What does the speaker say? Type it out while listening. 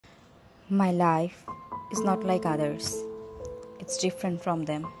My life is not like others. It's different from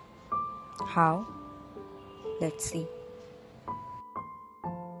them. How? Let's see.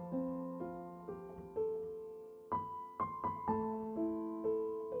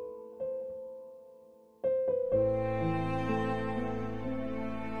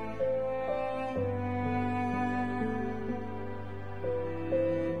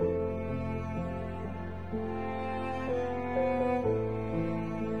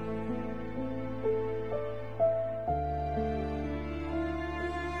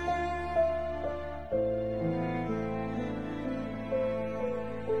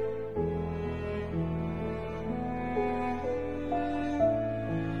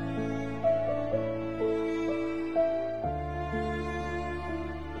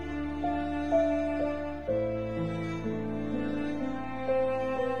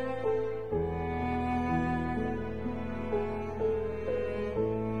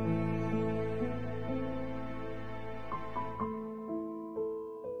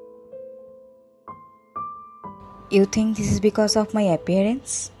 You think this is because of my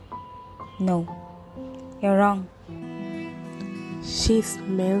appearance? No, you're wrong. She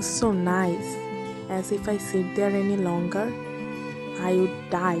smells so nice. As if I sit there any longer, I would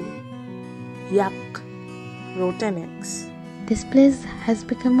die. Yuck. Rotten eggs. This place has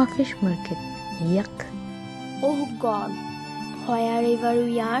become a fish market. Yuck. Oh God, wherever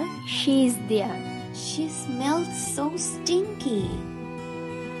we are, she is there. She smells so stinky.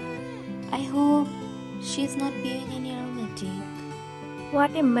 I hope she's not being any aromatic. What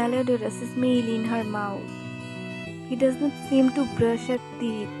a malodorous smell in her mouth. He does not seem to brush her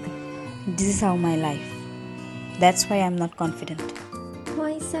teeth. This is how my life. That's why I'm not confident.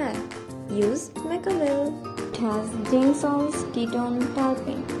 Why sad? Use Mechamell. It has zinc ketone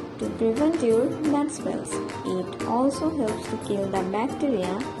terpene to prevent your bad smells. It also helps to kill the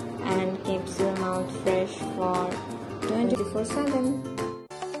bacteria and keeps your mouth fresh for 24/7.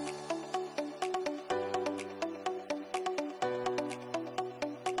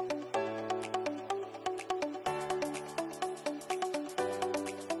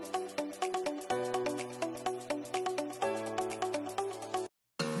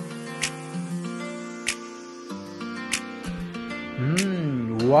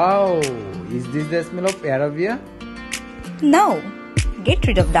 Wow! Is this the smell of Arabia? No! Get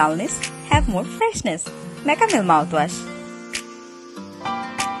rid of dullness, have more freshness. Mechamell mouthwash.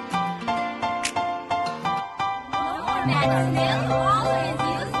 Mechamell always